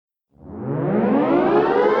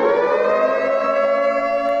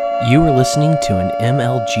You are listening to an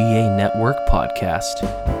MLGA Network podcast.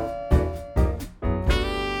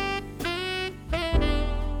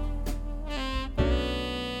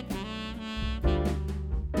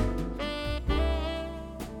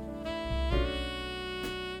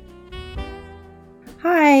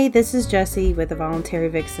 Hi, this is Jessie with the Voluntary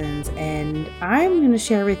Vixens, and I'm going to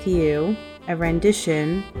share with you a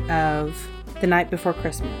rendition of The Night Before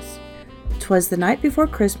Christmas. 'Twas the night before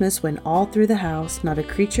Christmas when all through the house not a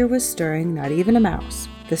creature was stirring, not even a mouse.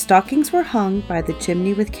 The stockings were hung by the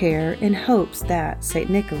chimney with care in hopes that St.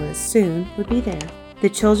 Nicholas soon would be there. The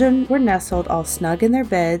children were nestled all snug in their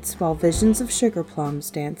beds while visions of sugar plums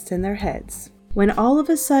danced in their heads. When all of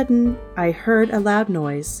a sudden I heard a loud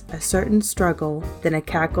noise, a certain struggle, then a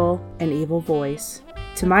cackle, an evil voice.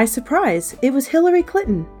 To my surprise, it was Hillary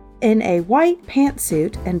Clinton, in a white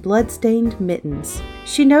pantsuit and blood-stained mittens.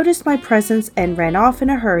 She noticed my presence and ran off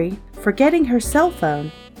in a hurry, forgetting her cell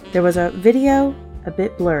phone. There was a video a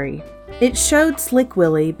bit blurry. It showed Slick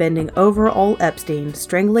Willie bending over old Epstein,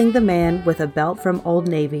 strangling the man with a belt from Old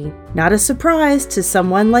Navy. Not a surprise to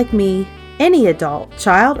someone like me. Any adult,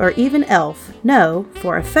 child, or even elf know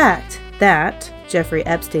for a fact that Jeffrey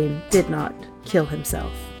Epstein did not kill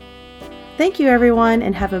himself. Thank you, everyone,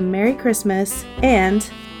 and have a Merry Christmas and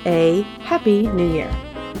a Happy New Year.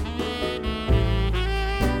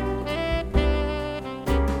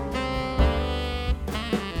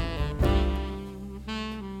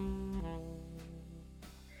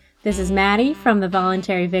 This is Maddie from the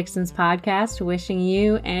Voluntary Vixens podcast, wishing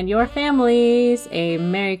you and your families a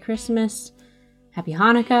Merry Christmas, Happy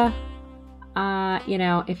Hanukkah.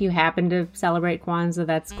 If you happen to celebrate Kwanzaa,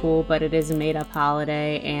 that's cool, but it is a made-up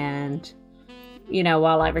holiday, and,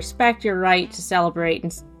 while I respect your right to celebrate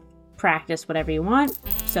and practice whatever you want,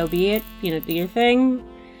 so be it, do your thing,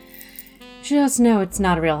 just know it's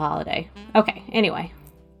not a real holiday. Okay, anyway,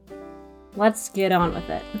 let's get on with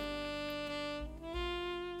it.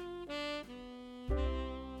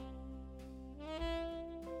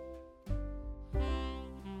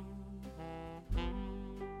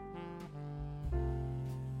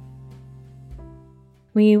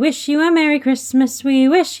 We wish you a Merry Christmas, we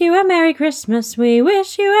wish you a Merry Christmas, we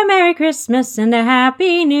wish you a Merry Christmas and a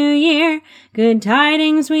Happy New Year. Good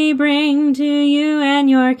tidings we bring to you and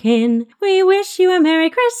your kin. We wish you a Merry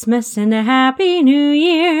Christmas and a Happy New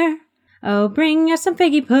Year. Oh, bring us some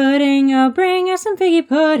figgy pudding, oh, bring us some figgy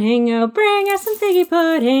pudding, oh, bring us some figgy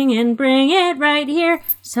pudding, and bring it right here.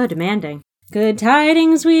 So demanding. Good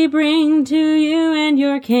tidings we bring to you and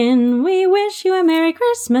your kin. We wish you a Merry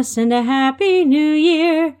Christmas and a Happy New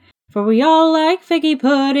Year. For we all like figgy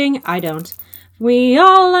pudding. I don't. We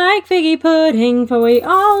all like figgy pudding, for we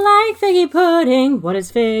all like figgy pudding. What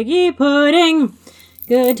is figgy pudding?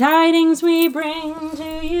 Good tidings we bring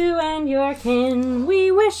to you and your kin.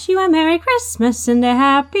 We wish you a Merry Christmas and a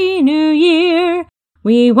Happy New Year.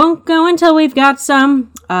 We won't go until we've got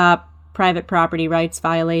some, private property rights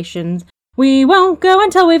violations. We won't go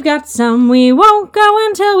until we've got some, we won't go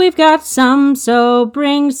until we've got some, so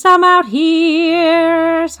bring some out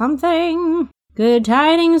here, something. Good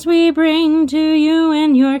tidings we bring to you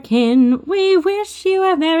and your kin. We wish you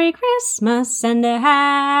a Merry Christmas and a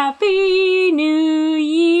Happy New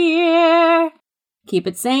Year. Keep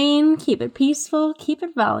it sane, keep it peaceful, keep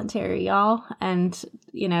it voluntary, y'all. And,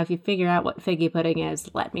 if you figure out what figgy pudding is,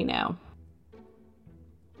 let me know.